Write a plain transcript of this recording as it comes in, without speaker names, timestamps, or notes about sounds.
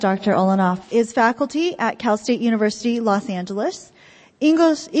Dr. Olanoff is faculty at Cal State University, Los Angeles.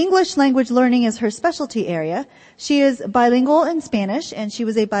 English language learning is her specialty area. She is bilingual in Spanish, and she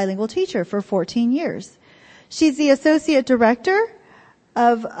was a bilingual teacher for 14 years. She's the associate director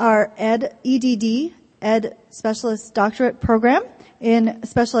of our EDD Specialist Doctorate Program in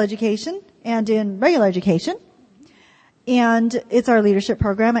special education and in regular education. And it's our leadership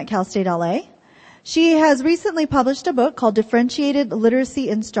program at Cal State LA. She has recently published a book called Differentiated Literacy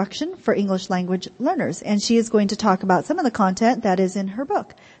Instruction for English Language Learners, and she is going to talk about some of the content that is in her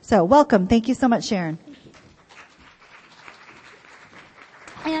book. So welcome. Thank you so much, Sharon.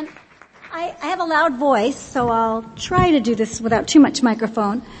 And I have a loud voice, so I'll try to do this without too much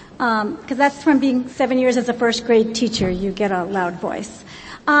microphone, because that's from being 7 years as a first grade teacher. You get a loud voice.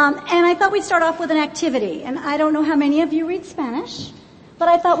 And I thought we'd start off with an activity. And I don't know how many of you read Spanish, but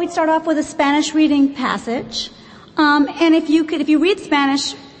I thought we'd start off with a Spanish reading passage. And if you read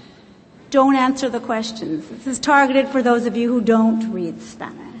Spanish, don't answer the questions. This is targeted for those of you who don't read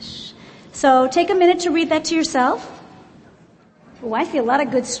Spanish. So take a minute to read that to yourself. Oh, I see a lot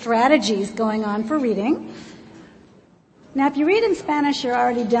of good strategies going on for reading. Now, if you read in Spanish, you're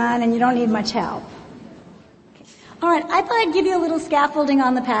already done and you don't need much help. Okay. All right, I thought I'd give you a little scaffolding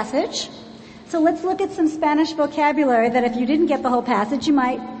on the passage. So let's look at some Spanish vocabulary that if you didn't get the whole passage,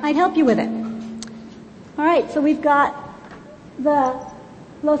 might help you with it. All right, so we've got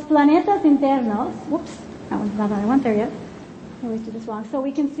los planetas internos. Whoops, that one's not that I went there yet. I always do this wrong. So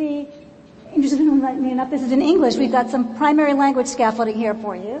we can see, interestingly enough, this is in English. We've got some primary language scaffolding here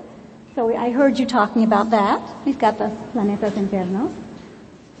for you. So I heard you talking about that. We've got the planetas internos.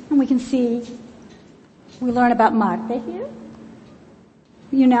 And we can see, we learn about Marte here.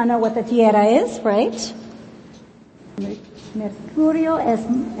 You now know what the Tierra is, right? Mercurio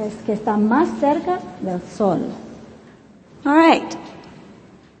es que está más cerca del Sol. All right.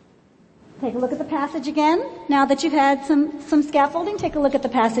 Take a look at the passage again. Now that you've had some scaffolding, take a look at the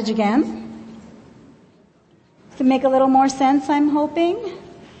passage again. To make a little more sense, I'm hoping.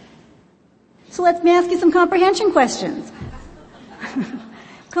 So let me ask you some comprehension questions.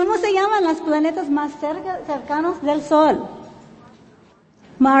 ¿Cómo se llaman los planetas más cercanos del Sol?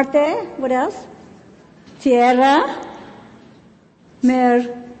 Marte, what else? Tierra,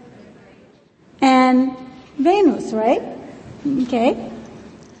 and Venus, right? Okay.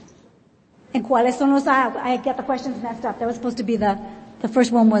 And cuáles son los, I get the questions messed up. That was supposed to be the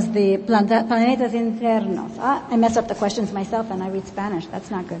first one was the planetas internos. I mess up the questions myself and I read Spanish.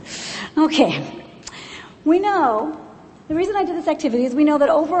 That's not good. Okay. We know, the reason I did this activity is we know that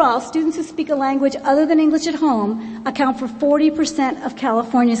overall students who speak a language other than English at home account for 40% of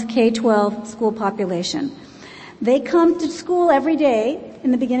California's K-12 school population. They come to school every day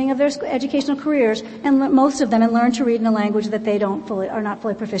in the beginning of their educational careers, and most of them learn to read in a language that they are not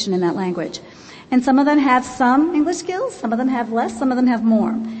fully proficient in that language. And some of them have some English skills, some of them have less, some of them have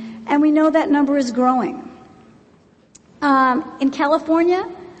more. And we know that number is growing. In California,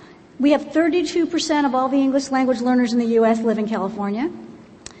 we have 32% of all the English language learners in the U.S. live in California.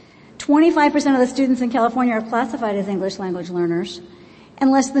 25% of the students in California are classified as English language learners. And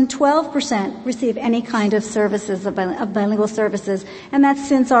less than 12% receive any kind of services, of bilingual services. And that's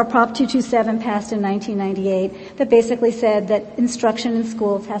since our Prop 227 passed in 1998 that basically said that instruction in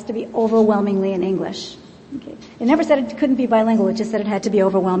schools has to be overwhelmingly in English. Okay. It never said it couldn't be bilingual, it just said it had to be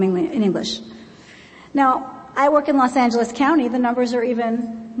overwhelmingly in English. Now, I work in Los Angeles County. The numbers are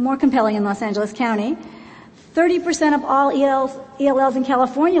even more compelling in Los Angeles County. 30% of all ELLs in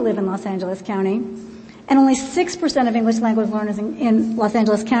California live in Los Angeles County. And only 6% of English language learners in Los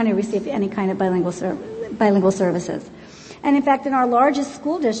Angeles County receive any kind of bilingual services. And in fact, in our largest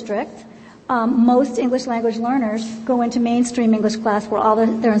school district, most English language learners go into mainstream English class where all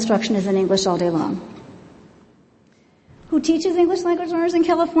their instruction is in English all day long. Who teaches English language learners in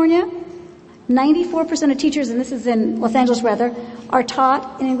California? 94% of teachers, and this is in Los Angeles rather, are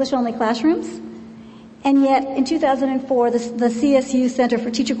taught in English-only classrooms. And yet, in 2004, the CSU Center for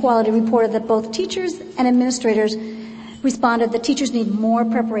Teacher Quality reported that both teachers and administrators responded that teachers need more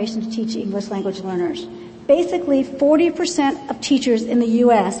preparation to teach English language learners. Basically, 40% of teachers in the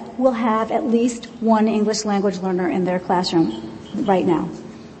U.S. will have at least one English language learner in their classroom right now.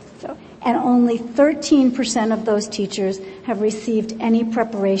 And only 13% of those teachers have received any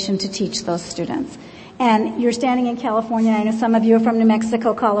preparation to teach those students. And you're standing in California. I know some of you are from New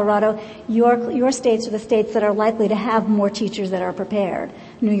Mexico, Colorado. Your states are the states that are likely to have more teachers that are prepared.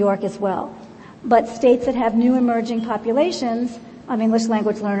 New York as well. But states that have new emerging populations of English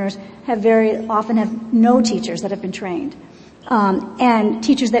language learners very often have no teachers that have been trained. And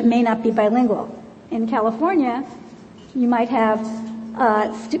teachers that may not be bilingual. In California, you might have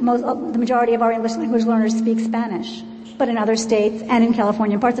the majority of our English language learners speak Spanish, but in other states and in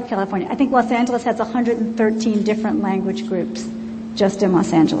California, parts of California. I think Los Angeles has 113 different language groups just in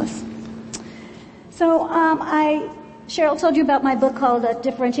Los Angeles. So Cheryl told you about my book called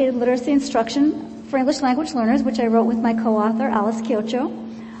Differentiated Literacy Instruction for English Language Learners, which I wrote with my co-author, Alice Kiocho.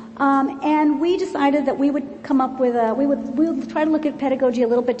 And we decided that we would come up with we would try to look at pedagogy a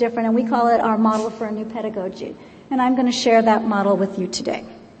little bit different, and we call it our model for a new pedagogy. And I'm going to share that model with you today.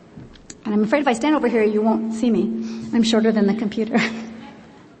 And I'm afraid if I stand over here, you won't see me. I'm shorter than the computer.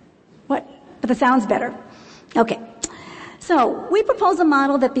 What? But the sound's better. Okay. So we propose a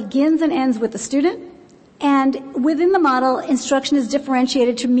model that begins and ends with the student. And within the model, instruction is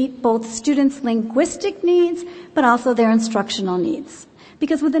differentiated to meet both students' linguistic needs, but also their instructional needs.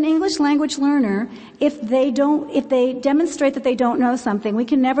 Because with an English language learner, if they demonstrate that they don't know something, we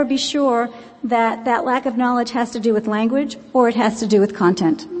can never be sure that that lack of knowledge has to do with language or it has to do with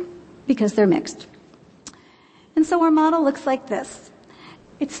content, because they're mixed. And so our model looks like this.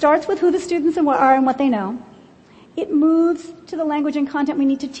 It starts with who the students are and what they know. It moves to the language and content we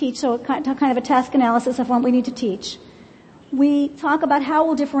need to teach, so kind of a task analysis of what we need to teach. We talk about how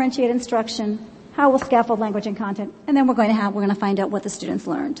we'll differentiate instruction, how we'll scaffold language and content, and then we're going to find out what the students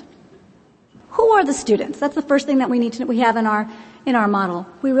learned. Who are the students? That's the first thing that we have in our model.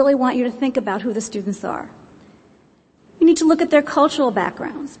 We really want you to think about who the students are. We need to look at their cultural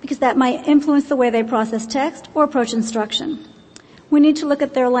backgrounds, because that might influence the way they process text or approach instruction. We need to look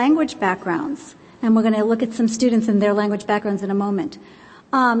at their language backgrounds, and we're going to look at some students and their language backgrounds in a moment.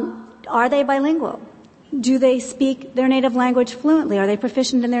 Are they bilingual? Do they speak their native language fluently? Are they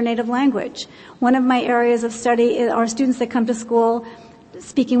proficient in their native language? One of my areas of study are students that come to school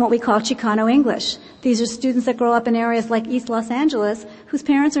speaking what we call Chicano English. These are students that grow up in areas like East Los Angeles whose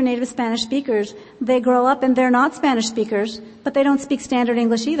parents are native Spanish speakers. They grow up and they're not Spanish speakers, but they don't speak standard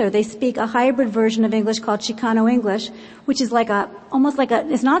English either. They speak a hybrid version of English called Chicano English, which is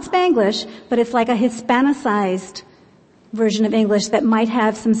it's not Spanglish, but it's like a Hispanicized version of English that might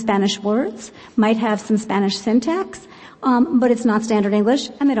have some Spanish words, might have some Spanish syntax, but it's not standard English,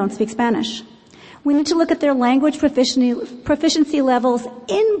 and they don't speak Spanish. We need to look at their language proficiency levels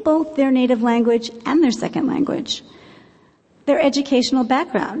in both their native language and their second language. Their educational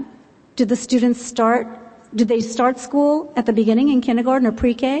background. Did they start school at the beginning in kindergarten or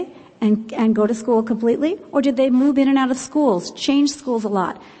pre-K and go to school completely? Or did they move in and out of schools, change schools a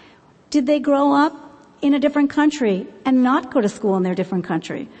lot? Did they grow up in a different country and not go to school in their different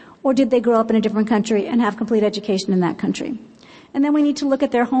country? Or did they grow up in a different country and have complete education in that country? And then we need to look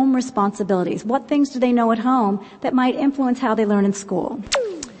at their home responsibilities. What things do they know at home that might influence how they learn in school?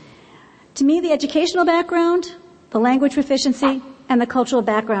 To me, the educational background, the language proficiency, and the cultural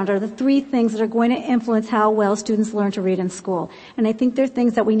background are the three things that are going to influence how well students learn to read in school. And I think they're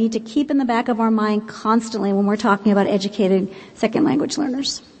things that we need to keep in the back of our mind constantly when we're talking about educating second language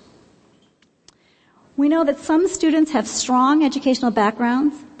learners. We know that some students have strong educational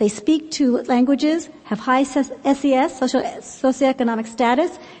backgrounds. They speak two languages, have high SES, socioeconomic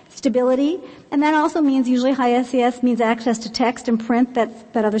status, stability, and that also means usually high SES means access to text and print that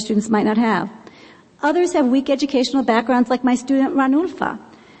other students might not have. Others have weak educational backgrounds, like my student Ranulfa.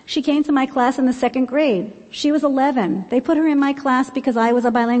 She came to my class in the second grade. She was 11. They put her in my class because I was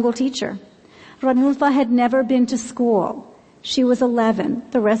a bilingual teacher. Ranulfa had never been to school. She was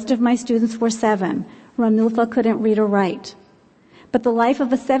 11. The rest of my students were 7. Ranulfa couldn't read or write. But the life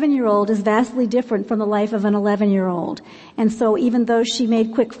of a 7-year-old is vastly different from the life of an 11-year-old. And so even though she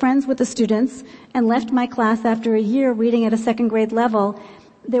made quick friends with the students and left my class after a year reading at a second grade level,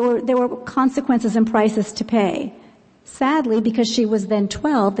 there were consequences and prices to pay. Sadly, because she was then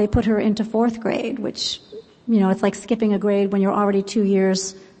 12, they put her into 4th grade, which, it's like skipping a grade when you're already 2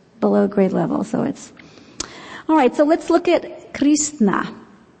 years below grade level. All right, so let's look at Kristna.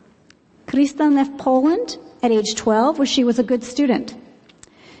 Kristna left Poland at age 12, where she was a good student.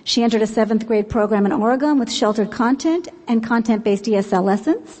 She entered a 7th grade program in Oregon with sheltered content and content-based ESL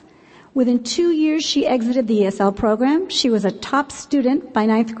lessons. Within 2 years, she exited the ESL program. She was a top student by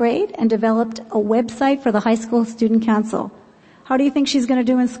 9th grade and developed a website for the high school student council. How do you think she's going to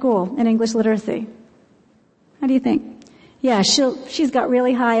do in school in English literacy? How do you think? Yeah, she's got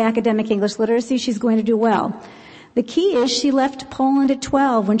really high academic English literacy. She's going to do well. The key is she left Poland at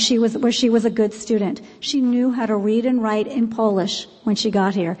 12 where she was a good student. She knew how to read and write in Polish when she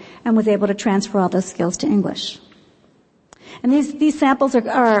got here and was able to transfer all those skills to English. And these samples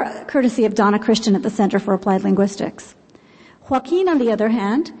are courtesy of Donna Christian at the Center for Applied Linguistics. Joaquin, on the other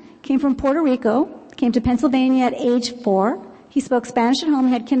hand, came from Puerto Rico, came to Pennsylvania at age 4. He spoke Spanish at home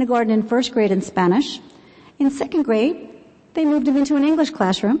and had kindergarten and 1st grade in Spanish. In 2nd grade, they moved him into an English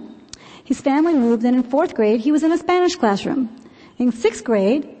classroom. His family moved, and in 4th grade, he was in a Spanish classroom. In 6th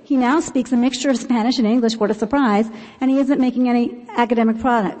grade, he now speaks a mixture of Spanish and English, what a surprise, and he isn't making any academic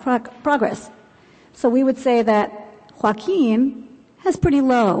progress. So we would say that Joaquin has pretty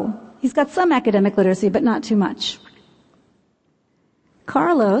low. He's got some academic literacy, but not too much.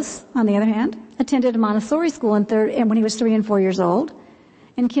 Carlos, on the other hand, attended a Montessori school when he was 3 and 4 years old.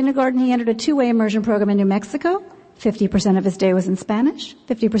 In kindergarten, he entered a 2-way immersion program in New Mexico. 50% of his day was in Spanish,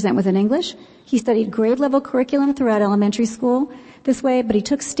 50% was in English. He studied grade-level curriculum throughout elementary school this way, but he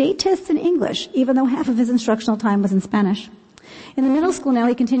took state tests in English, even though half of his instructional time was in Spanish. In the middle school now,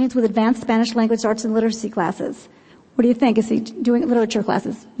 he continues with advanced Spanish language arts and literacy classes. What do you think? Is he doing literature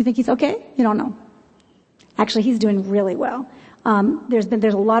classes? You think he's okay? You don't know. Actually, he's doing really well. There's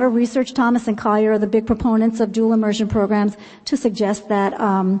a lot of research. Thomas and Collier are the big proponents of dual immersion programs to suggest that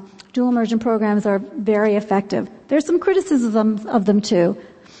dual immersion programs are very effective. There's some criticism of them too,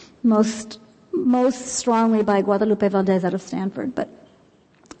 most strongly by Guadalupe Valdez out of Stanford, but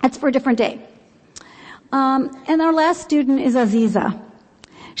that's for a different day. And our last student is Aziza.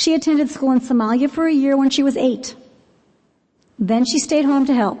 She attended school in Somalia for a year when she was 8. Then she stayed home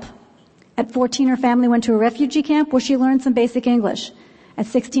to help. At 14, her family went to a refugee camp where she learned some basic English. At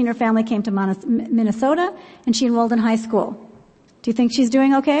 16, her family came to Minnesota, and she enrolled in high school. Do you think she's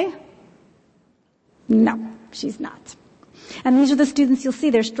doing okay? No, she's not. And these are the students you'll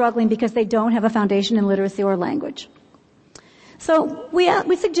see. They're struggling because they don't have a foundation in literacy or language. So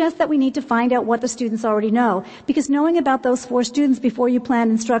we suggest that we need to find out what the students already know, because knowing about those 4 students before you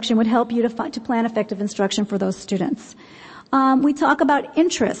plan instruction would help you to plan effective instruction for those students. We talk about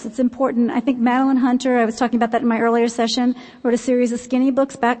interests. It's important. I think Madeline Hunter, I was talking about that in my earlier session, wrote a series of skinny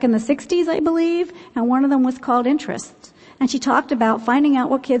books back in the 60s, I believe, and one of them was called Interests. And she talked about finding out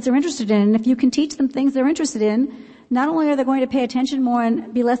what kids are interested in, and if you can teach them things they're interested in, not only are they going to pay attention more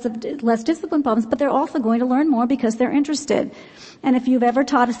and be less discipline problems, but they're also going to learn more because they're interested. And if you've ever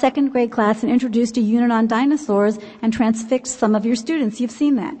taught a 2nd grade class and introduced a unit on dinosaurs and transfixed some of your students, you've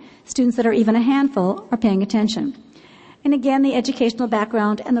seen that. Students that are even a handful are paying attention. And again, the educational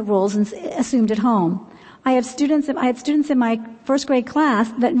background and the roles assumed at home. I had students in my 1st grade class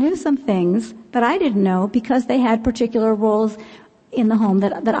that knew some things that I didn't know because they had particular roles in the home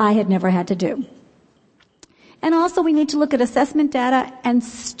that I had never had to do. And also we need to look at assessment data and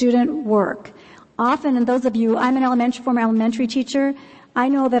student work. Often, and those of you, I'm an former elementary teacher, I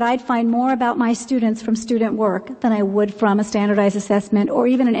know that I'd find more about my students from student work than I would from a standardized assessment or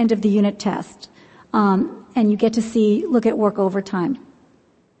even an end of the unit test. And you get to look at work over time.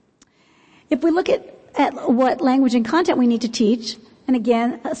 If we look at what language and content we need to teach, and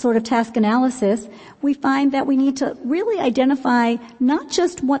again, a sort of task analysis, we find that we need to really identify not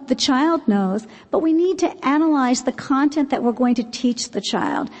just what the child knows, but we need to analyze the content that we're going to teach the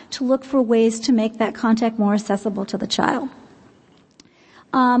child to look for ways to make that content more accessible to the child.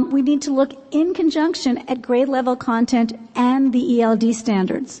 We need to look in conjunction at grade level content and the ELD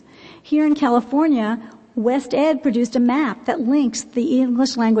standards. Here in California, West Ed produced a map that links the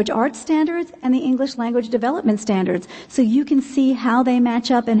English language arts standards and the English language development standards, so you can see how they match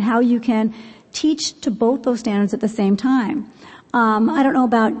up and how you can teach to both those standards at the same time. I don't know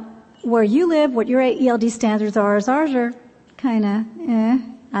about where you live, what your ELD standards are. Ours are kind of,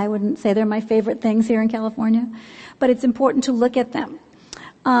 I wouldn't say they're my favorite things here in California, but it's important to look at them.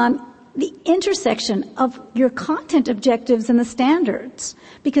 The intersection of your content objectives and the standards,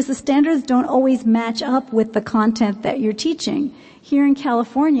 because the standards don't always match up with the content that you're teaching. Here in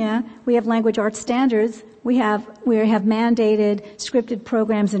California, we have language arts standards. We have mandated scripted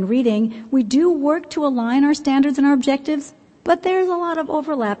programs in reading. We do work to align our standards and our objectives, but there's a lot of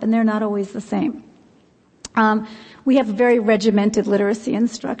overlap and they're not always the same. We have very regimented literacy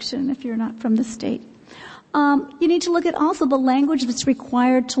instruction if you're not from the state. You need to look at also the language that's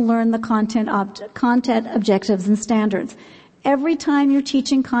required to learn the content objectives and standards. Every time you're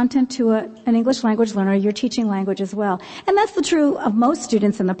teaching content to an English language learner, you're teaching language as well. And that's the true of most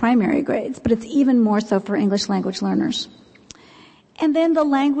students in the primary grades, but it's even more so for English language learners. And then the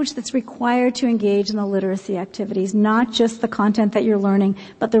language that's required to engage in the literacy activities, not just the content that you're learning,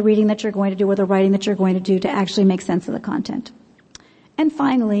 but the reading that you're going to do or the writing that you're going to do to actually make sense of the content. And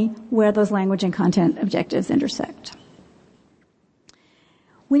finally, where those language and content objectives intersect.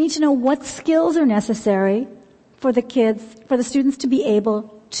 We need to know what skills are necessary for the students to be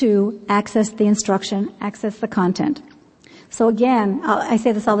able to access the instruction, access the content. So again, I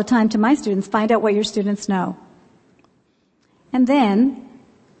say this all the time to my students, find out what your students know. And then,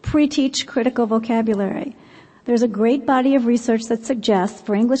 pre-teach critical vocabulary. There's a great body of research that suggests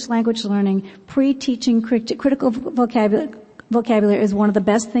for English language learning, pre-teaching critical vocabulary is one of the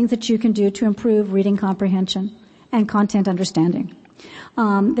best things that you can do to improve reading comprehension and content understanding.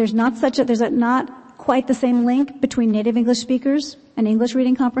 There's not quite the same link between native English speakers and English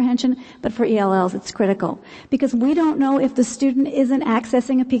reading comprehension, but for ELLs it's critical. Because we don't know if the student isn't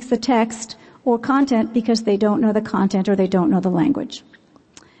accessing a piece of text or content because they don't know the content or they don't know the language.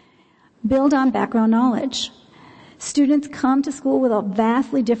 Build on background knowledge. Students come to school with a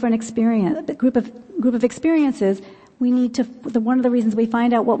vastly different group of experiences. One of the reasons we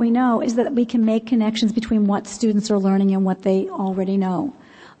find out what we know is that we can make connections between what students are learning and what they already know.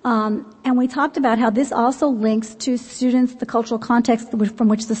 And we talked about how this also links to students, the cultural context from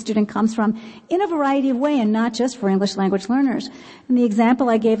which the student comes from in a variety of ways and not just for English language learners. And the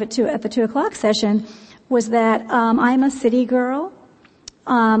example I gave at the 2:00 session was that I'm a city girl.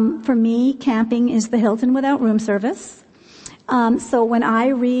 For me, camping is the Hilton without room service. So when I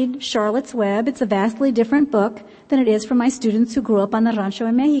read Charlotte's Web, it's a vastly different book than it is for my students who grew up on the rancho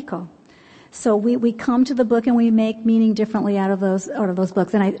in Mexico. So we come to the book and we make meaning differently out of those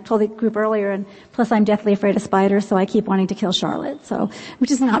books. And I told the group earlier, and plus I'm deathly afraid of spiders, so I keep wanting to kill Charlotte.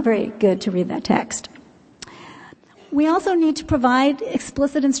 Which is not very good to read that text. We also need to provide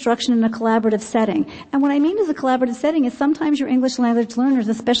explicit instruction in a collaborative setting. And what I mean is a collaborative setting is sometimes your English language learners,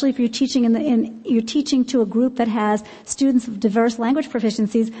 especially if you're teaching you're teaching to a group that has students of diverse language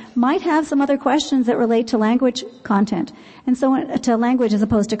proficiencies, might have some other questions that relate to language content. And so to language as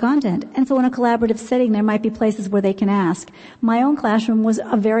opposed to content. And so in a collaborative setting, there might be places where they can ask. My own classroom was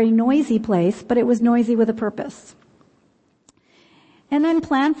a very noisy place, but it was noisy with a purpose. And then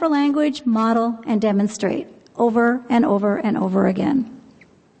plan for language, model, and demonstrate. Over and over and over again.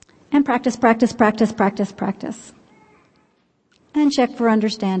 And practice. And check for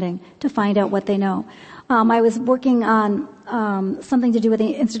understanding to find out what they know. I was working on something to do with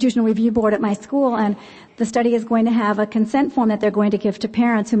the Institutional Review Board at my school, and the study is going to have a consent form that they're going to give to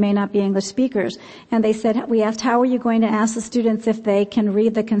parents who may not be English speakers. And we asked, how are you going to ask the students if they can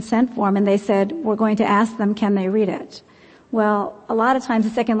read the consent form? And they said, we're going to ask them, can they read it? Well, a lot of times a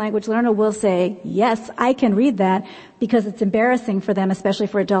second language learner will say, yes, I can read that, because it's embarrassing for them, especially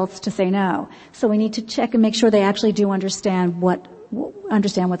for adults, to say no. So we need to check and make sure they actually do understand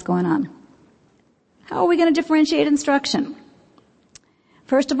what's going on. How are we going to differentiate instruction?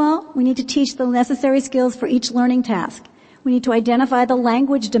 First of all, we need to teach the necessary skills for each learning task. We need to identify the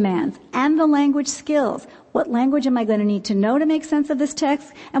language demands and the language skills. What language am I going to need to know to make sense of this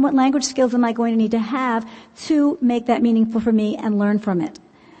text? And what language skills am I going to need to have to make that meaningful for me and learn from it?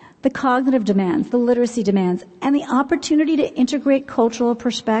 The cognitive demands, the literacy demands, and the opportunity to integrate cultural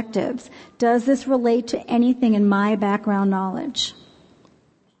perspectives. Does this relate to anything in my background knowledge?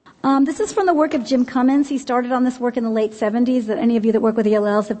 This is from the work of Jim Cummins. He started on this work in the late 70s. That any of you that work with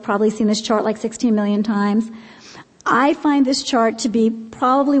ELLs have probably seen this chart like 16 million times. I find this chart to be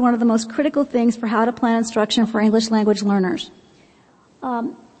probably one of the most critical things for how to plan instruction for English language learners.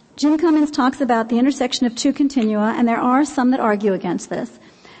 Jim Cummins talks about the intersection of two continua, and there are some that argue against this.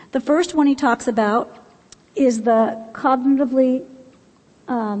 The first one he talks about is the cognitively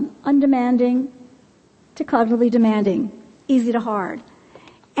undemanding to cognitively demanding, easy to hard.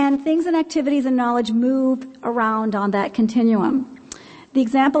 And things and activities and knowledge move around on that continuum. The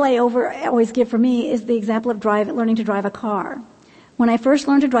example I always give for me is the example of learning to drive a car. When I first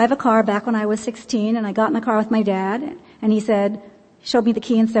learned to drive a car back when I was 16, and I got in the car with my dad, and he showed me the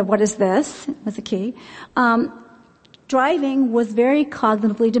key and said, what is this? It was a key. Driving was very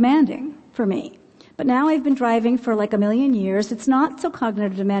cognitively demanding for me. But now I've been driving for like a million years. It's not so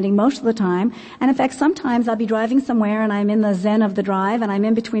cognitively demanding most of the time. And in fact, sometimes I'll be driving somewhere and I'm in the zen of the drive and I'm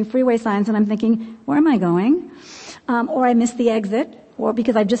in between freeway signs and I'm thinking, where am I going? Or I miss the exit, or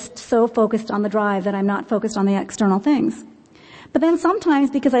because I'm just so focused on the drive that I'm not focused on the external things. But then sometimes,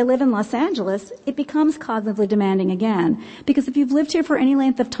 because I live in Los Angeles, it becomes cognitively demanding again. Because if you've lived here for any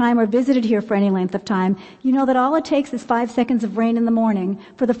length of time or visited here for any length of time, you know that all it takes is 5 seconds of rain in the morning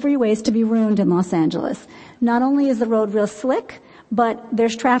for the freeways to be ruined in Los Angeles. Not only is the road real slick, but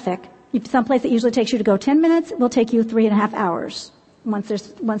there's traffic. Someplace that usually takes you to go 10 minutes will take you 3.5 hours once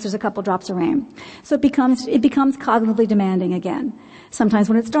there's a couple drops of rain. So it becomes cognitively demanding again. Sometimes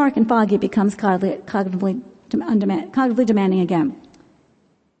when it's dark and foggy, it becomes cognitively demanding again.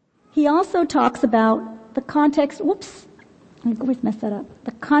 He also talks about the context, I always mess that up.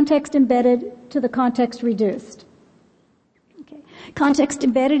 The context embedded to the context reduced. Okay. Context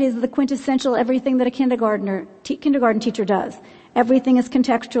embedded is the quintessential everything that a kindergarten teacher does. Everything is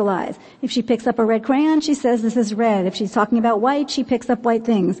contextualized. If she picks up a red crayon, she says this is red. If she's talking about white, she picks up white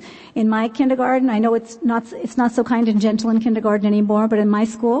things. In my kindergarten, I know it's not so kind and gentle in kindergarten anymore, but in my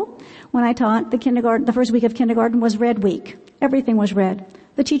school, when I taught, the first week of kindergarten was red week. Everything was red.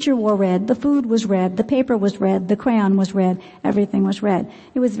 The teacher wore red. The food was red. The paper was red. The crayon was red. Everything was red.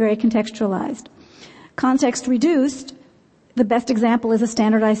 It was very contextualized. Context reduced, the best example is a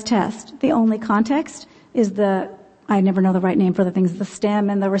standardized test. The only context is I never know the right name for the things, the STEM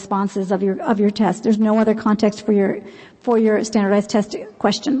and the responses of your test. There's no other context for your standardized test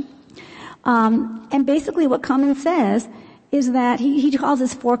question. And basically what Cummins says is that he calls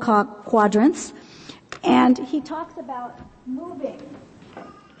this 4 quadrants, and he talks about moving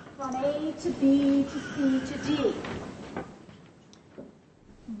from A to B to C to D.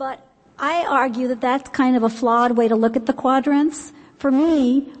 But I argue that that's kind of a flawed way to look at the quadrants. For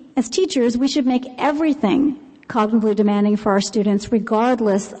me, as teachers, we should make everything cognitively demanding for our students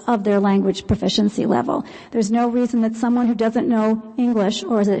regardless of their language proficiency level. There's no reason that someone who doesn't know English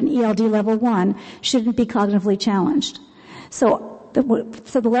or is at an ELD level 1 shouldn't be cognitively challenged. So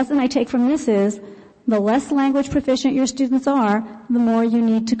the lesson I take from this is the less language proficient your students are, the more you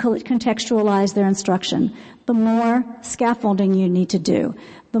need to contextualize their instruction, the more scaffolding you need to do,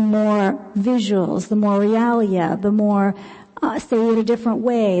 the more visuals, the more realia, the more say it a different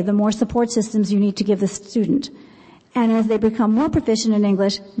way, the more support systems you need to give the student. And as they become more proficient in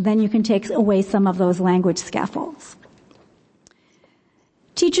English, then you can take away some of those language scaffolds.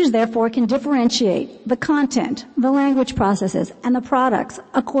 Teachers, therefore, can differentiate the content, the language processes, and the products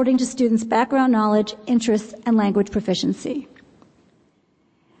according to students' background knowledge, interests, and language proficiency.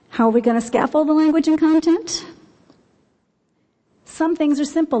 How are we going to scaffold the language and content? Some things are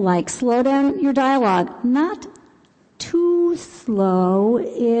simple, like slow down your dialogue. Not too slow.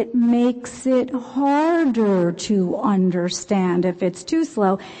 It makes it harder to understand if it's too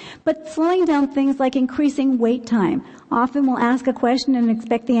slow. But slowing down things like increasing wait time. Often we'll ask a question and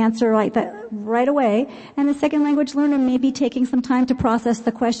expect the answer like that right away, and the second language learner may be taking some time to process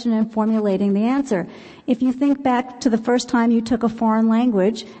the question and formulating the answer. If you think back to the first time you took a foreign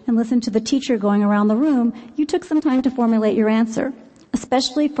language and listened to the teacher going around the room, you took some time to formulate your answer,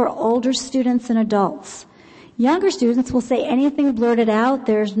 especially for older students and adults. Younger students will say anything blurted out,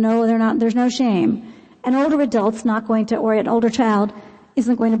 there's no shame. An older adult's not going to, or an older child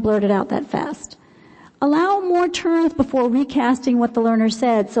isn't going to blurt it out that fast. Allow more turns before recasting what the learner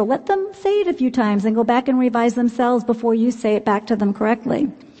said, so let them say it a few times and go back and revise themselves before you say it back to them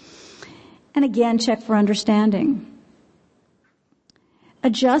correctly. And again, check for understanding.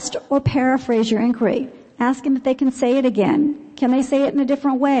 Adjust or paraphrase your inquiry. Ask them if they can say it again. Can they say it in a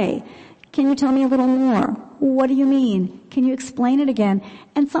different way? Can you tell me a little more? What do you mean? Can you explain it again?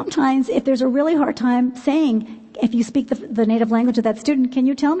 And sometimes if there's a really hard time saying, if you speak the native language of that student, can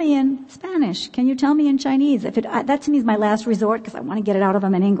you tell me in Spanish? Can you tell me in Chinese? That to me is my last resort because I want to get it out of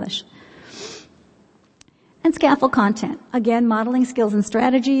them in English. And scaffold content. Again, modeling skills and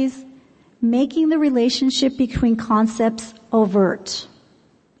strategies. Making the relationship between concepts overt.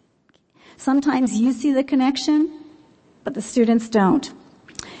 Sometimes you see the connection, but the students don't.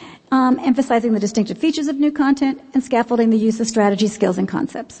 Emphasizing the distinctive features of new content and scaffolding the use of strategy, skills, and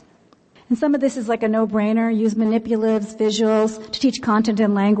concepts. And some of this is like a no-brainer. Use manipulatives, visuals to teach content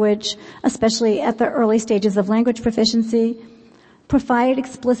and language, especially at the early stages of language proficiency. Provide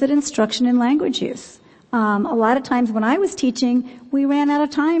explicit instruction in language use. A lot of times when I was teaching, we ran out of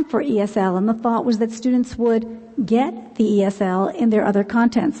time for ESL, and the thought was that students would get the ESL in their other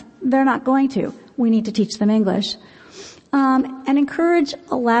contents. They're not going to. We need to teach them English. And encourage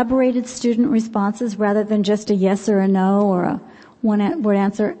elaborated student responses rather than just a yes or a no or a one-word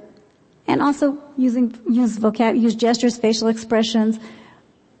answer. And also use gestures, facial expressions,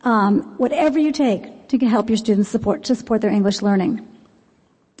 whatever you take to help your students support their English learning.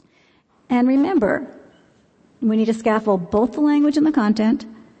 And remember, we need to scaffold both the language and the content.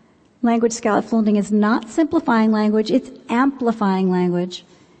 Language scaffolding is not simplifying language, it's amplifying language.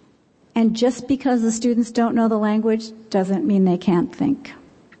 And just because the students don't know the language doesn't mean they can't think.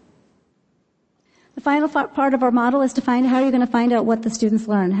 The final part of our model is to find how you're going to find out what the students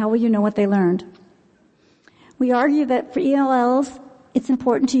learn. How will you know what they learned? We argue that for ELLs, it's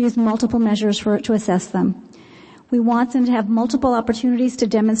important to use multiple measures to assess them. We want them to have multiple opportunities to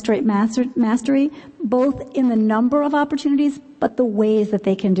demonstrate mastery, both in the number of opportunities, but the ways that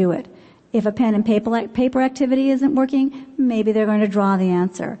they can do it. If a pen and paper activity isn't working, maybe they're going to draw the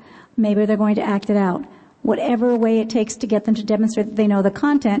answer. Maybe they're going to act it out. Whatever way it takes to get them to demonstrate that they know the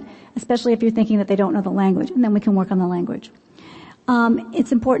content, especially if you're thinking that they don't know the language, and then we can work on the language.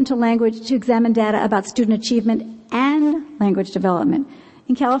 It's important to examine data about student achievement and language development.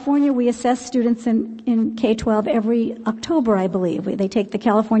 In California, we assess students in K-12 every October, I believe. They take the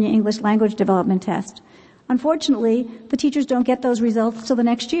California English Language Development Test. Unfortunately, the teachers don't get those results till the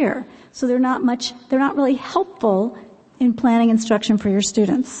next year. So they're not really helpful in planning instruction for your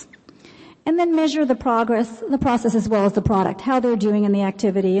students. And then measure the process as well as the product, how they're doing in the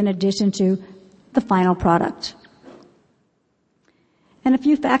activity in addition to the final product. And a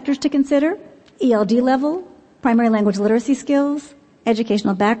few factors to consider: ELD level, primary language literacy skills,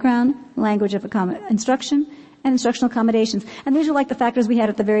 educational background, language of instruction, and instructional accommodations. And these are like the factors we had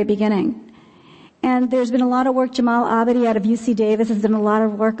at the very beginning. And there's been a lot of work. Jamal Abadi out of UC Davis has done a lot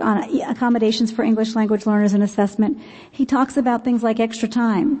of work on accommodations for English language learners and assessment. He talks about things like extra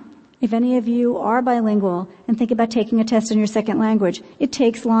time. If any of you are bilingual and think about taking a test in your second language, it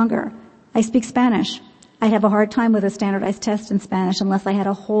takes longer. I speak Spanish. I'd have a hard time with a standardized test in Spanish unless I had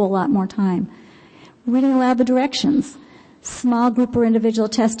a whole lot more time. Reading aloud the directions, small group or individual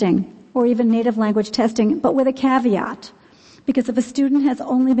testing, or even native language testing, but with a caveat. Because if a student has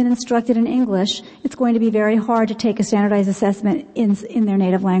only been instructed in English, it's going to be very hard to take a standardized assessment in their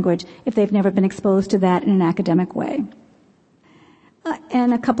native language if they've never been exposed to that in an academic way.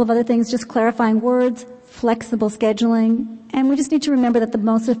 And a couple of other things, just clarifying words, flexible scheduling, and we just need to remember that the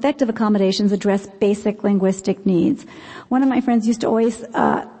most effective accommodations address basic linguistic needs. One of my friends used to always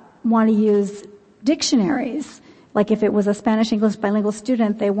want to use dictionaries. Like if it was a Spanish-English bilingual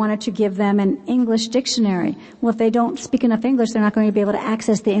student, they wanted to give them an English dictionary. Well, if they don't speak enough English, they're not going to be able to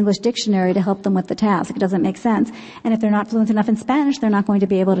access the English dictionary to help them with the task. It doesn't make sense. And if they're not fluent enough in Spanish, they're not going to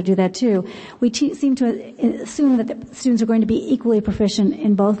be able to do that too. We seem to assume that the students are going to be equally proficient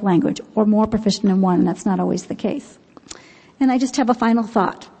in both language or more proficient in one, and that's not always the case. And I just have a final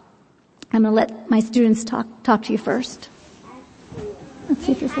thought. I'm going to let my students talk to you first. Let's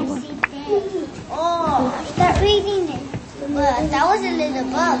see if this will work. Oh, start reading it. But that wasn't in the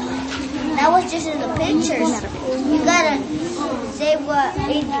book. That was just in the pictures. You gotta say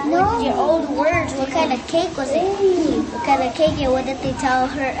your old words. What kind of cake was it? What kind of cake and what did they tell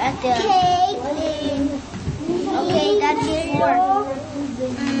her at the cake? Okay, that's your four.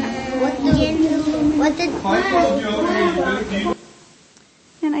 What did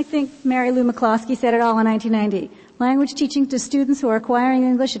And I think Mary Lou McCloskey said it all in 1990. Language teaching to students who are acquiring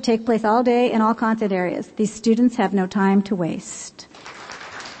English should take place all day in all content areas. These students have no time to waste.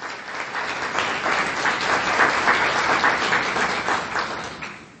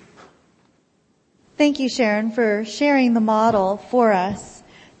 Thank you, Sharon, for sharing the model for us.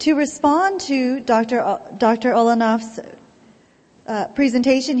 To respond to Dr. Olonov's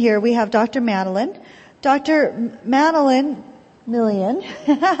presentation here, we have Dr. Madeline. Dr. Madeline Millian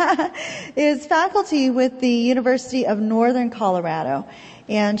is faculty with the University of Northern Colorado,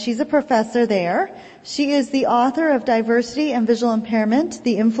 and she's a professor there. She is the author of Diversity and Visual Impairment,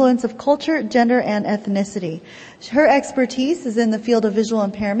 The Influence of Culture, Gender, and Ethnicity. Her expertise is in the field of visual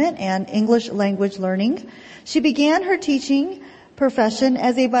impairment and English language learning. She began her teaching profession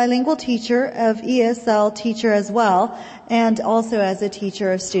as a bilingual teacher of ESL teacher as well, and also as a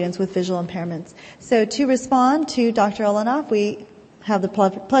teacher of students with visual impairments. So to respond to Dr. Olonov, we have the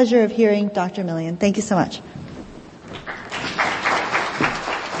pleasure of hearing Dr. Millian. Thank you so much.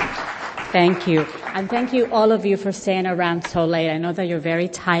 Thank you. And thank you all of you for staying around so late. I know that you're very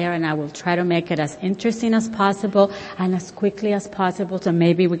tired, and I will try to make it as interesting as possible and as quickly as possible, so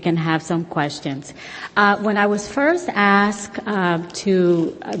maybe we can have some questions. When I was first asked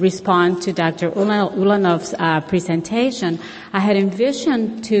to respond to Dr. Ulanov's presentation, I had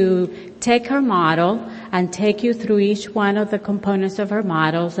envisioned to take her model and take you through each one of the components of her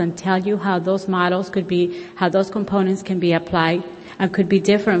models and tell you how those components can be applied and could be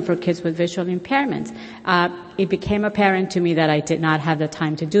different for kids with visual impairments. It became apparent to me that I did not have the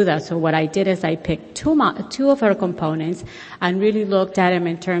time to do that. So what I did is I picked two of her components and really looked at them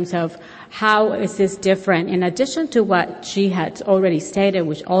in terms of how is this different, in addition to what she had already stated,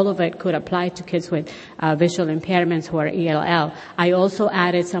 which all of it could apply to kids with visual impairments who are ELL. I also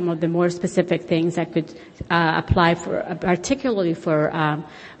added some of the more specific things that could apply particularly for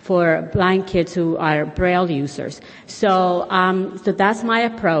blind kids who are Braille users. So that's my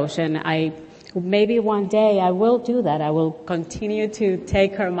approach, and maybe one day I will do that. I will continue to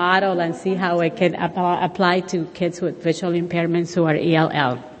take her model and see how it can apply to kids with visual impairments who are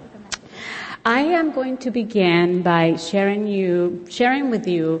ELL. I am going to begin by sharing with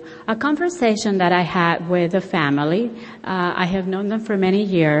you a conversation that I had with a family. I have known them for many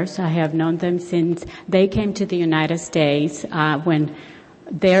years. I have known them since they came to the United States when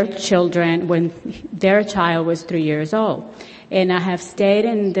their child was 3 years old. And I have stayed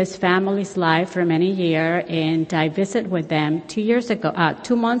in this family's life for many years, and I visited with them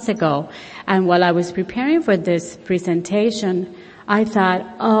 2 months ago. And while I was preparing for this presentation, I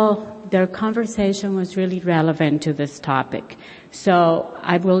thought, their conversation was really relevant to this topic. So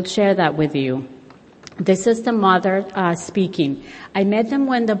I will share that with you. This is the mother speaking. I met them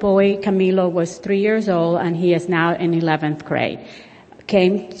when the boy Camilo was 3 years old, and he is now in 11th grade.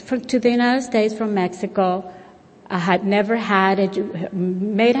 Came to the United States from Mexico. I had never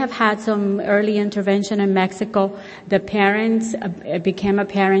may have had some early intervention in Mexico. The parents, it became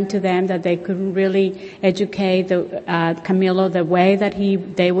apparent to them that they couldn't really educate Camilo the way that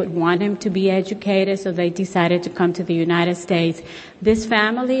they would want him to be educated, so they decided to come to the United States. This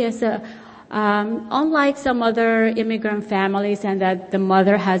family is unlike some other immigrant families, and that the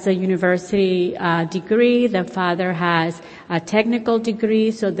mother has a university degree, the father has a technical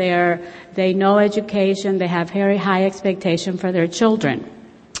degree, so they know education, they have very high expectation for their children.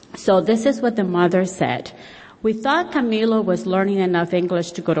 So this is what the mother said. We thought Camilo was learning enough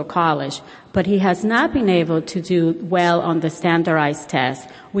English to go to college, but he has not been able to do well on the standardized test.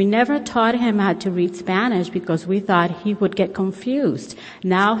 We never taught him how to read Spanish because we thought he would get confused.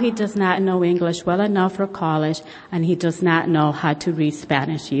 Now he does not know English well enough for college, and he does not know how to read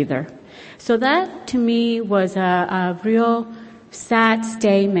Spanish either. So that, to me, was a real sad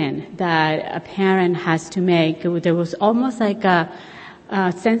statement that a parent has to make. There was almost like a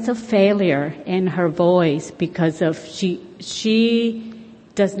sense of failure in her voice because of she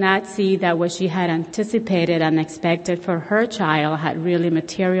does not see that what she had anticipated and expected for her child had really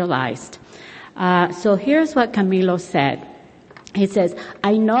materialized. So here's what Camilo said. He says,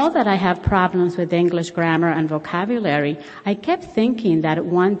 I know that I have problems with English grammar and vocabulary. I kept thinking that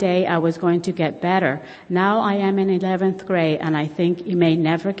one day I was going to get better. Now I am in 11th grade, and I think it may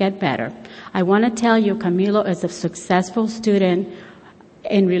never get better. I want to tell you, Camilo is a successful student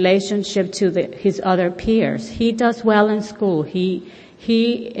in relationship to his other peers. He does well in school.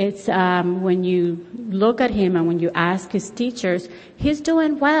 It's when you look at him and when you ask his teachers, he's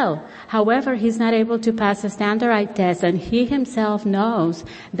doing well. However, he's not able to pass a standardized test, and he himself knows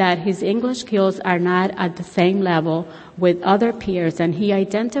that his English skills are not at the same level with other peers, and he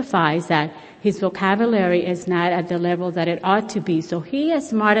identifies that his vocabulary is not at the level that it ought to be. So he is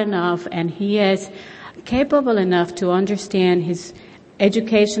smart enough and he is capable enough to understand his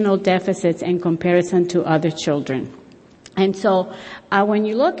educational deficits in comparison to other children. And so when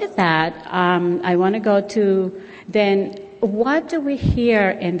you look at that, I want to go to then what do we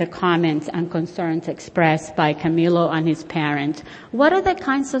hear in the comments and concerns expressed by Camilo and his parents? What are the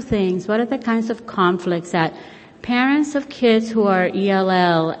kinds of things, what are the kinds of conflicts that parents of kids who are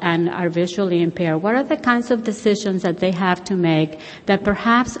ELL and are visually impaired, what are the kinds of decisions that they have to make that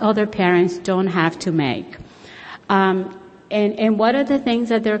perhaps other parents don't have to make? And what are the things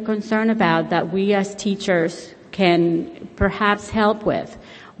that they're concerned about that we as teachers can perhaps help with?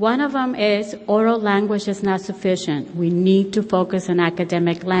 One of them is oral language is not sufficient. We need to focus on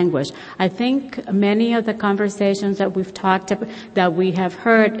academic language. I think many of the conversations that we've talked about, that we have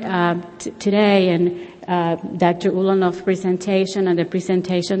heard today, and Dr. Ulanov's presentation and the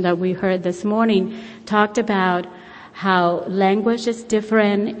presentation that we heard this morning talked about how language is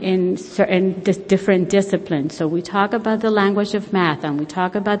different in certain different disciplines. So we talk about the language of math, and we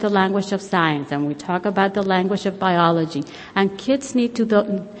talk about the language of science, and we talk about the language of biology. And kids need to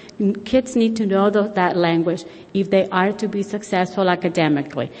know that language if they are to be successful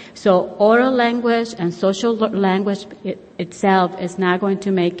academically. So oral language and social language itself is not going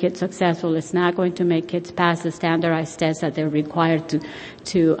to make kids successful. It's not going to make kids pass the standardized tests that they're required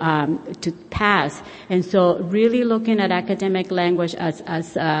to pass. And so really looking at academic language as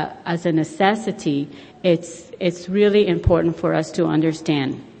a necessity, it's really important for us to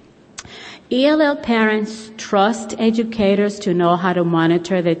understand. ELL parents trust educators to know how to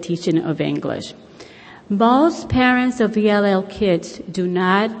monitor the teaching of English. Most parents of ELL kids do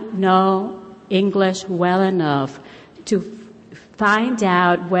not know English well enough to find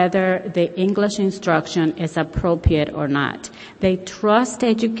out whether the English instruction is appropriate or not. They trust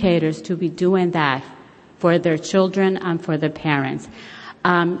educators to be doing that for their children and for the parents.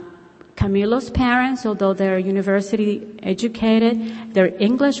 Camilo's parents, although they're university educated, their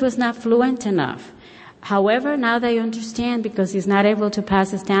English was not fluent enough. However, now they understand, because he's not able to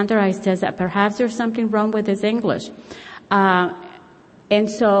pass a standardized test, that perhaps there's something wrong with his English. And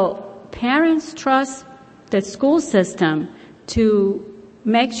so parents trust the school system to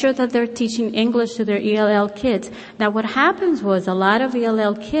make sure that they're teaching English to their ELL kids. Now what happens was a lot of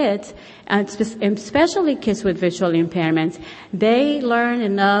ELL kids, and especially kids with visual impairments, they learn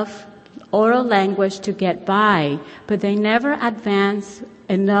enough oral language to get by, but they never advance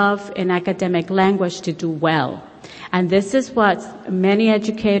enough in academic language to do well. And this is what many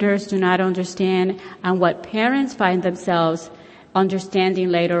educators do not understand, and what parents find themselves understanding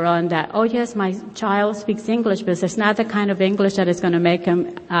later on, that, oh yes, my child speaks English, but it's not the kind of English that is going to make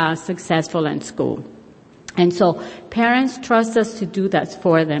him successful in school. And so parents trust us to do that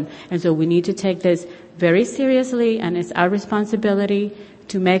for them. And so we need to take this very seriously, and it's our responsibility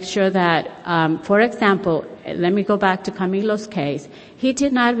to make sure that, for example, let me go back to Camilo's case. He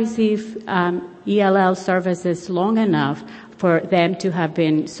did not receive ELL services long enough for them to have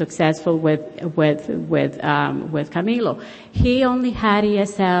been successful with Camilo. He only had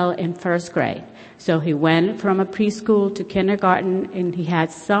ESL in first grade. So he went from a preschool to kindergarten, and he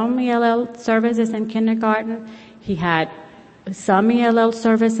had some ELL services in kindergarten. He had some ELL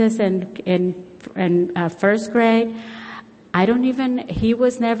services in first grade. He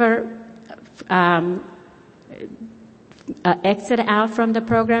was never exit out from the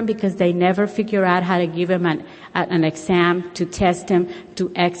program because they never figure out how to give him an exam to test him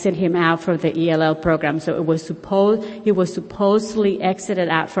to exit him out from the ELL program. So he was supposedly exited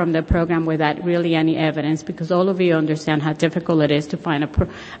out from the program without really any evidence, because all of you understand how difficult it is to find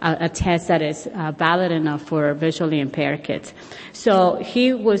a test that is valid enough for visually impaired kids. So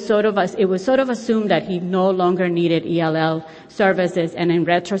it was sort of assumed that he no longer needed ELL services, and in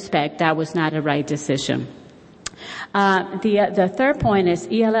retrospect, that was not a right decision. The third point is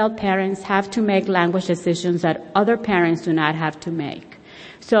ELL parents have to make language decisions that other parents do not have to make.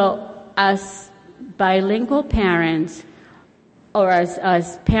 So as bilingual parents, or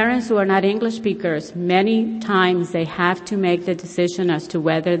as parents who are not English speakers, many times they have to make the decision as to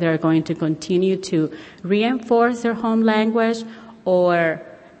whether they're going to continue to reinforce their home language or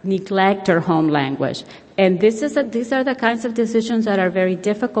neglect their home language. And these are the kinds of decisions that are very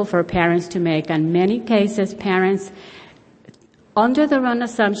difficult for parents to make. In many cases, parents, under their own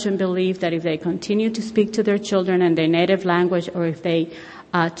assumption, believe that if they continue to speak to their children in their native language, or if they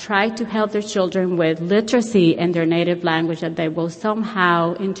try to help their children with literacy in their native language, that they will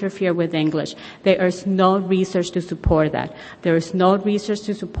somehow interfere with English. There is no research to support that. There is no research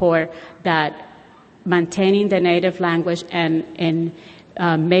to support that maintaining the native language and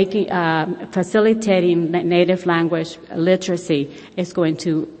facilitating native language literacy is going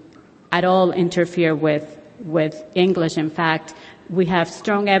to at all interfere with English. In fact, we have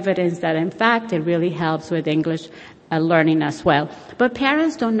strong evidence that, in fact, it really helps with English learning as well. But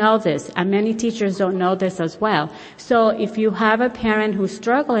parents don't know this, and many teachers don't know this as well. So if you have a parent who's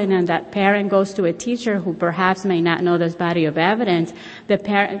struggling and that parent goes to a teacher who perhaps may not know this body of evidence,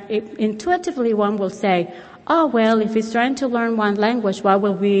 intuitively one will say, oh, well, if he's trying to learn one language, why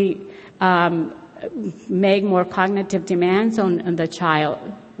will we make more cognitive demands on the child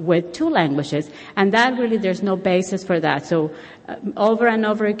with two languages? And that really, there's no basis for that. So over and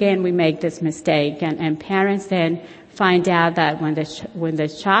over again, we make this mistake, and parents then find out that when the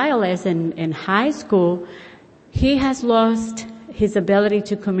child is in high school, he has lost his ability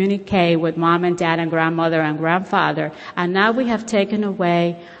to communicate with mom and dad and grandmother and grandfather. And now we have taken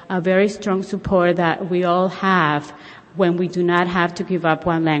away a very strong support that we all have when we do not have to give up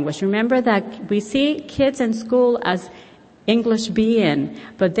one language. Remember that we see kids in school as English being,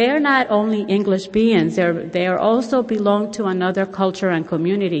 but they are not only English beings, they are also belong to another culture and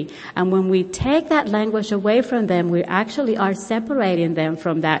community. And when we take that language away from them, we actually are separating them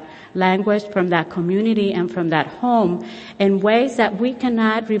from that language, from that community, and from that home in ways that we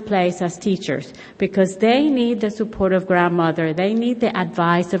cannot replace as teachers, because they need the support of grandmother, they need the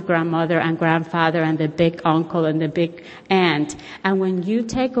advice of grandmother and grandfather and the big uncle and the big aunt. And when you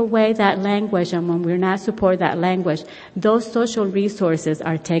take away that language, and when we're not support that language, those social resources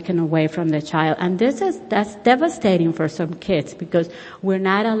are taken away from the child. And that's devastating for some kids, because we're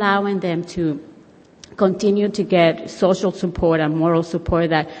not allowing them to continue to get social support and moral support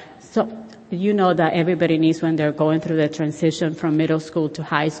that everybody needs when they're going through the transition from middle school to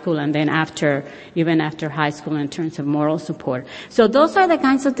high school, and then even after high school, in terms of moral support. So those are the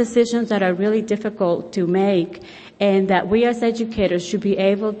kinds of decisions that are really difficult to make, and that we as educators should be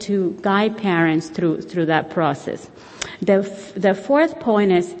able to guide parents through that process. The fourth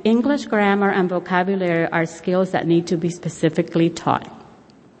point is English grammar and vocabulary are skills that need to be specifically taught.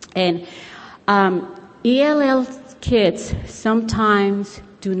 And ELL kids sometimes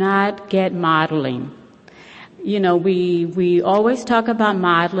do not get modeling. We always talk about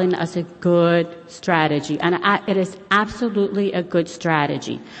modeling as a good strategy, and it is absolutely a good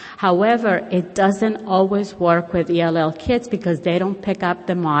strategy. However, it doesn't always work with ELL kids because they don't pick up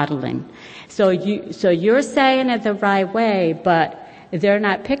the modeling. So you're saying it the right way, but they're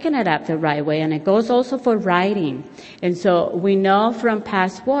not picking it up the right way. And it goes also for writing. And so we know from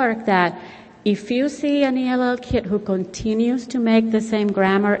past work that if you see an ELL kid who continues to make the same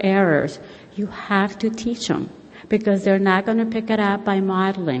grammar errors, you have to teach them, because they're not going to pick it up by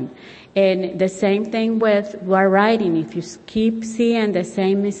modeling. And the same thing with writing. If you keep seeing the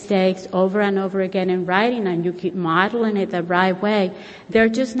same mistakes over and over again in writing and you keep modeling it the right way, they're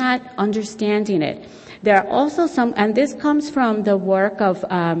just not understanding it. There are also some, and this comes from the work of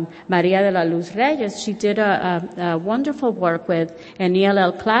Maria de la Luz Reyes. She did a wonderful work with in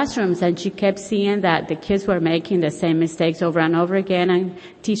ELL classrooms, and she kept seeing that the kids were making the same mistakes over and over again, and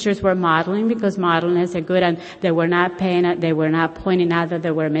teachers were modeling, because modeling is a good, and they were not pointing out that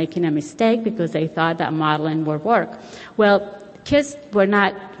they were making a mistake because they thought that modeling would work. Well, kids were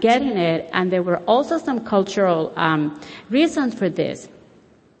not getting it, and there were also some cultural reasons for this.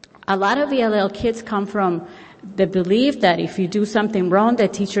 A lot of ELL kids come from the belief that if you do something wrong, the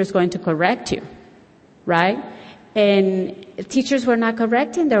teacher is going to correct you, right? And teachers were not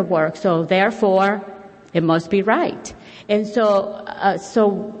correcting their work, so therefore it must be right. And so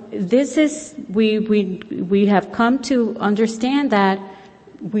this is, we have come to understand that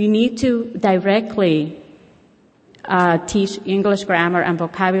we need to directly teach English grammar and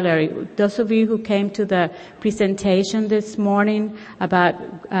vocabulary. Those of you who came to the presentation this morning about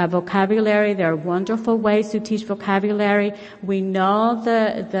vocabulary, there are wonderful ways to teach vocabulary. We know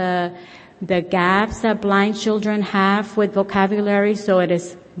the gaps that blind children have with vocabulary, so it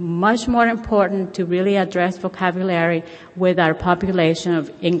is much more important to really address vocabulary with our population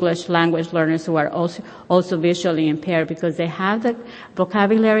of English language learners who are also visually impaired, because they have the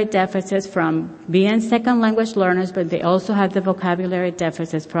vocabulary deficits from being second language learners, but they also have the vocabulary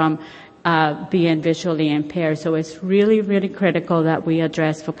deficits from being visually impaired. So it's really, really critical that we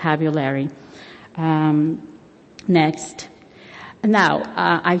address vocabulary. Next. Now,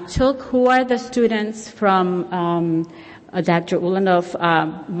 I took who are the students from Dr. Ulanov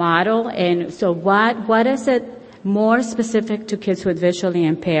model, and so what is it more specific to kids with visually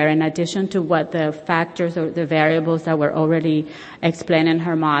impaired, in addition to what the factors or the variables that were already explained in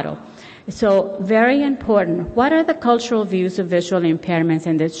her model? So very important, what are the cultural views of visual impairments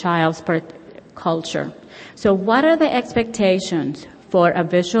in the child's culture? So what are the expectations for a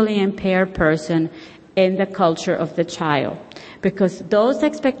visually impaired person in the culture of the child? Because those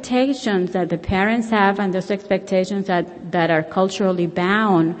expectations that the parents have and those expectations that are culturally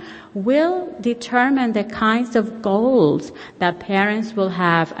bound will determine the kinds of goals that parents will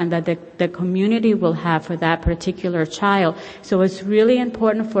have and that the community will have for that particular child. So it's really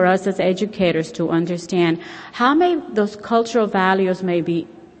important for us as educators to understand how those cultural values may be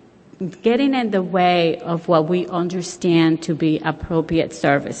getting in the way of what we understand to be appropriate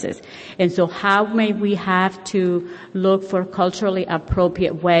services. And so how may we have to look for culturally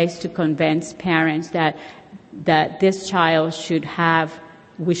appropriate ways to convince parents that this child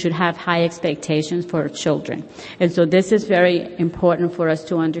we should have high expectations for children. And so this is very important for us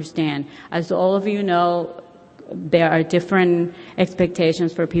to understand. As all of you know, there are different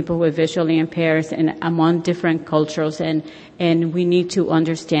expectations for people with visually impaired and among different cultures, and we need to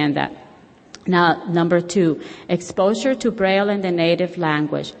understand that. Now, number 2, exposure to Braille in the native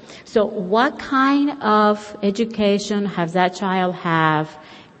language. So what kind of education has that child have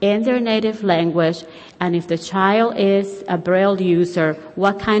in their native language? And if the child is a Braille user,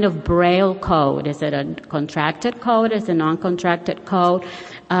 what kind of Braille code? Is it a contracted code? Is it a non-contracted code?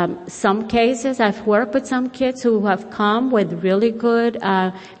 Some cases, I've worked with some kids who have come with really good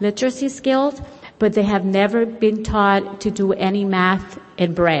literacy skills, but they have never been taught to do any math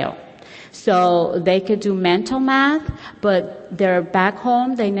in Braille. So they could do mental math, but they're back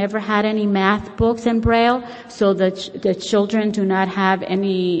home. They never had any math books in Braille, so the children do not have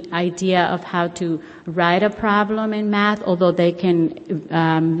any idea of how to write a problem in math, although they can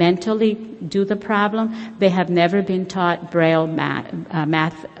mentally do the problem. They have never been taught Braille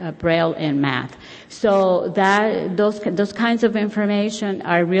Braille in math. So those kinds of information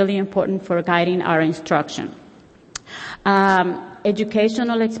are really important for guiding our instruction.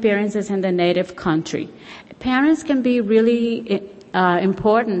 Educational experiences in the native country. Parents can be really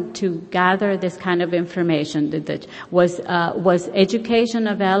important to gather this kind of information. Was education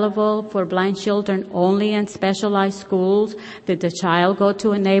available for blind children only in specialized schools? Did the child go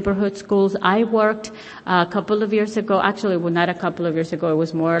to a neighborhood schools? I worked a couple of years ago, actually, well, not a couple of years ago, it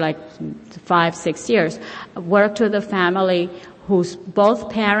was more like 5-6 years, worked with a family whose both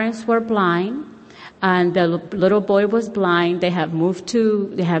parents were blind. And the little boy was blind. They have moved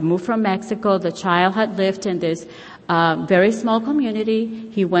from Mexico. The child had lived in this very small community.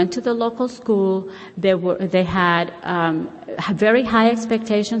 He went to the local school. They had very high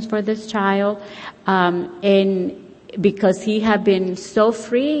expectations for this child, and because he had been so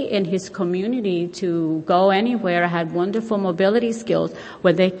free in his community to go anywhere, had wonderful mobility skills.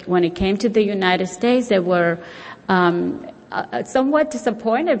 When it came to the United States, they were somewhat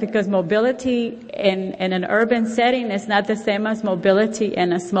disappointed because mobility in an urban setting is not the same as mobility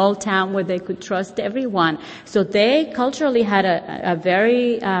in a small town where they could trust everyone. So they culturally had a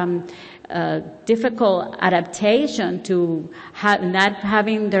very difficult adaptation to not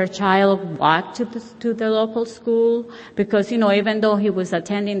having their child walk to the local school, because even though he was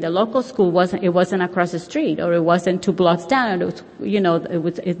attending the local school, it wasn't across the street, or it wasn't 2 blocks down. It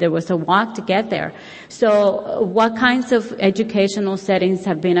was there was a walk to get there. So what kinds of educational settings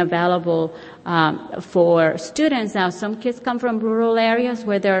have been available for students? Now, some kids come from rural areas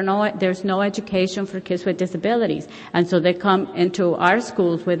where there's no education for kids with disabilities, and so they come into our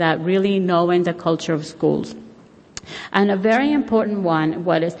schools without really knowing the culture of schools. And a very important one,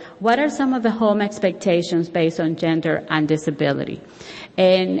 what are some of the home expectations based on gender and disability?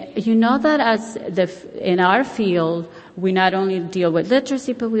 And you know that in our field, we not only deal with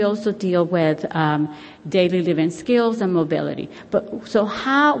literacy, but we also deal with daily living skills and mobility.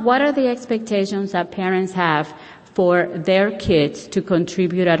 What are the expectations that parents have for their kids to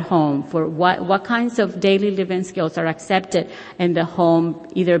contribute at home? For what kinds of daily living skills are accepted in the home,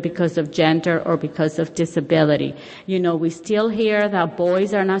 either because of gender or because of disability? We still hear that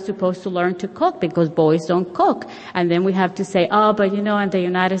boys are not supposed to learn to cook because boys don't cook. And then we have to say, but in the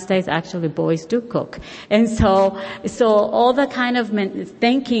United States, actually boys do cook. And so all the kind of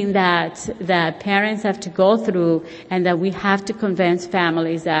thinking that parents have to go through, and that we have to convince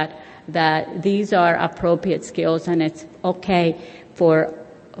families that these are appropriate skills and it's okay for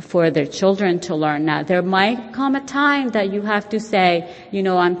their children to learn. Now, there might come a time that you have to say,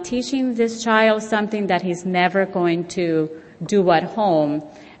 I'm teaching this child something that he's never going to do at home,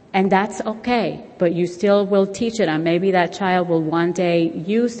 and that's okay, but you still will teach it, and maybe that child will one day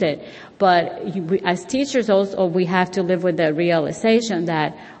use it. But as teachers also, we have to live with the realization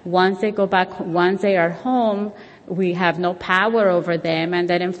that once they are home, we have no power over them, and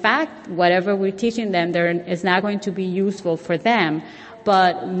that in fact, whatever we're teaching them is not going to be useful for them.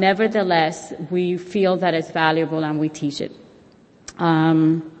 But nevertheless, we feel that it's valuable and we teach it.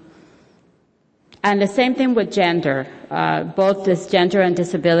 And the same thing with gender. Both this gender and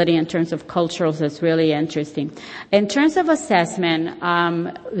disability in terms of cultures is really interesting. In terms of assessment,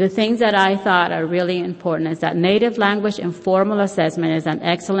 the things that I thought are really important is that native language informal assessment is an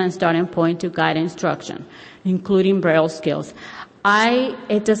excellent starting point to guide instruction, including Braille skills.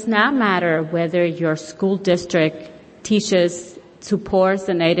 It does not matter whether your school district supports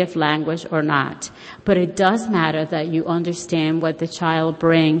the native language or not, but it does matter that you understand what the child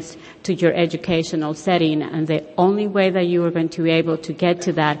brings to your educational setting, and the only way that you are going to be able to get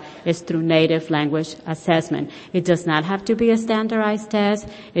to that is through native language assessment. It does not have to be a standardized test.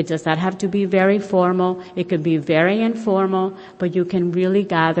 It does not have to be very formal. It could be very informal, but you can really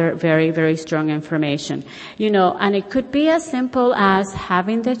gather very, very strong information. And it could be as simple as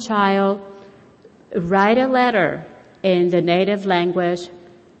having the child write a letter in the native language,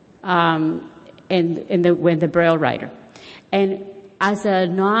 with the Braille writer. And as a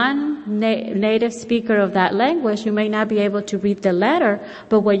non-native speaker of that language, you may not be able to read the letter,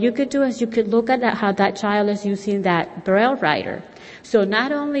 but what you could do is you could look at how that child is using that Braille writer. So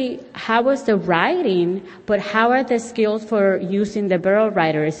not only how is the writing, but how are the skills for using the Braille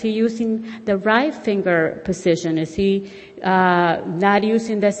writer? Is he using the right finger position? Is he not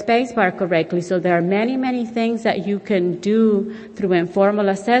using the space bar correctly? So there are many, many things that you can do through informal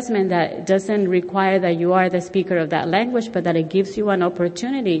assessment that doesn't require that you are the speaker of that language, but that it gives you an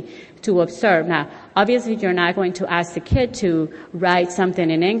opportunity to observe. Now, obviously you're not going to ask the kid to write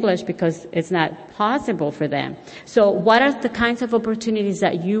something in English because it's not possible for them. So what are the kinds of opportunities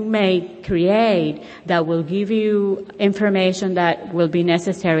that you may create that will give you information that will be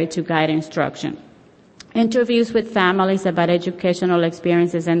necessary to guide instruction? Interviews with families about educational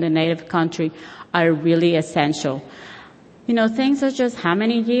experiences in the native country are really essential. Things such as how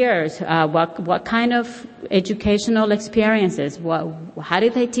many years, what kind of educational experiences, how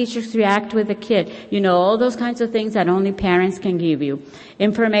did the teachers react with the kid? All those kinds of things that only parents can give you.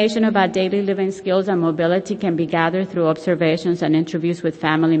 Information about daily living skills and mobility can be gathered through observations and interviews with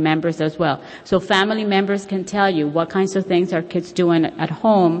family members as well. So family members can tell you what kinds of things are kids doing at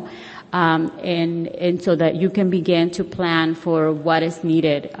home, and so that you can begin to plan for what is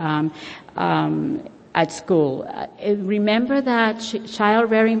needed. at school. Remember that child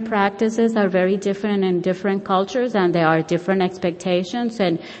rearing practices are very different in different cultures, and there are different expectations.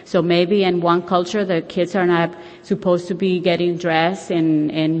 And so maybe in one culture, the kids are not supposed to be getting dressed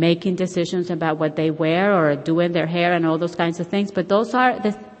and making decisions about what they wear or doing their hair and all those kinds of things. But those are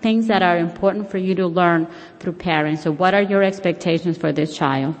the things that are important for you to learn through parents. So what are your expectations for this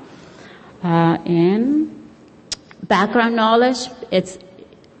child? And background knowledge, it's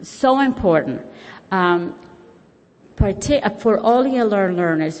so important. For all ELL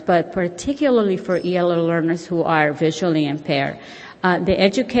learners, but particularly for ELL learners who are visually impaired. The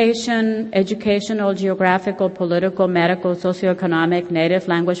educational, geographical, political, medical, socioeconomic, native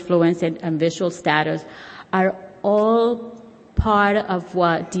language fluency, and visual status are all part of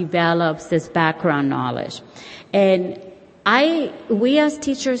what develops this background knowledge. And we as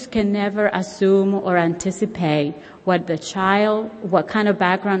teachers can never assume or anticipate what kind of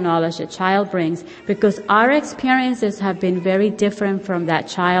background knowledge a child brings, because our experiences have been very different from that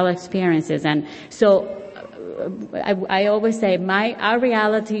child experiences. And so I always say our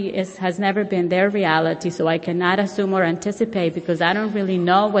reality has never been their reality, so I cannot assume or anticipate because I don't really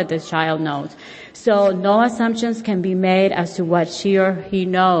know what this child knows. So no assumptions can be made as to what she or he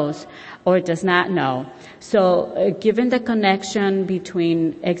knows or does not know. So given the connection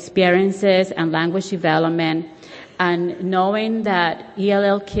between experiences and language development, and knowing that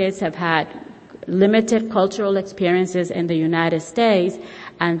ELL kids have had limited cultural experiences in the United States,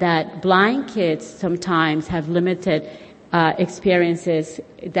 and that blind kids sometimes have limited experiences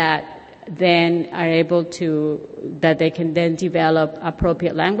that then are that they can then develop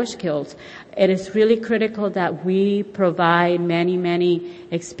appropriate language skills. It is really critical that we provide many, many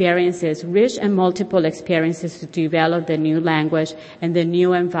experiences, rich and multiple experiences to develop the new language and the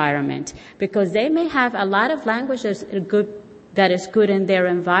new environment. Because they may have a lot of languages that is good in their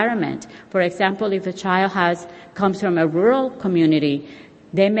environment. For example, if a child comes from a rural community,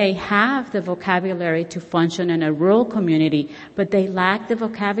 they may have the vocabulary to function in a rural community, but they lack the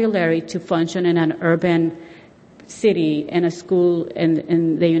vocabulary to function in an urban city, in a school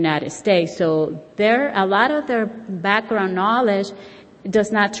in the United States. So a lot of their background knowledge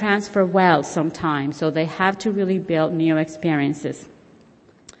does not transfer well sometimes. So they have to really build new experiences.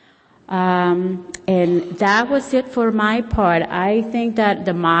 And that was it for my part. I think that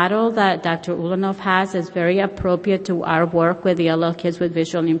the model that Dr. Ulanov has is very appropriate to our work with ELL kids with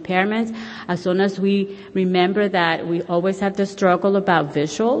visual impairments. As soon as we remember that we always have the struggle about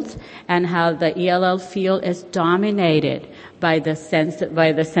visuals and how the ELL field is dominated by the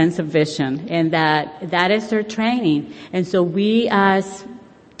sense of vision, and that is their training. And so we as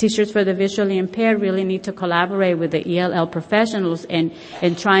teachers for the visually impaired really need to collaborate with the ELL professionals in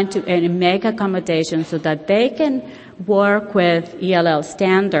trying to make accommodations so that they can work with ELL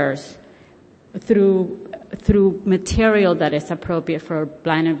standards through material that is appropriate for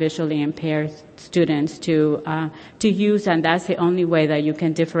blind and visually impaired students to use, and that's the only way that you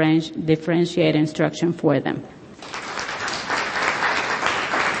can differentiate instruction for them.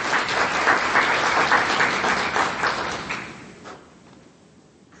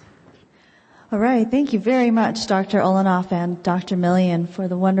 All right. Thank you very much, Dr. Ulanov and Dr. Millian, for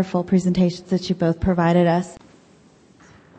the wonderful presentations that you both provided us.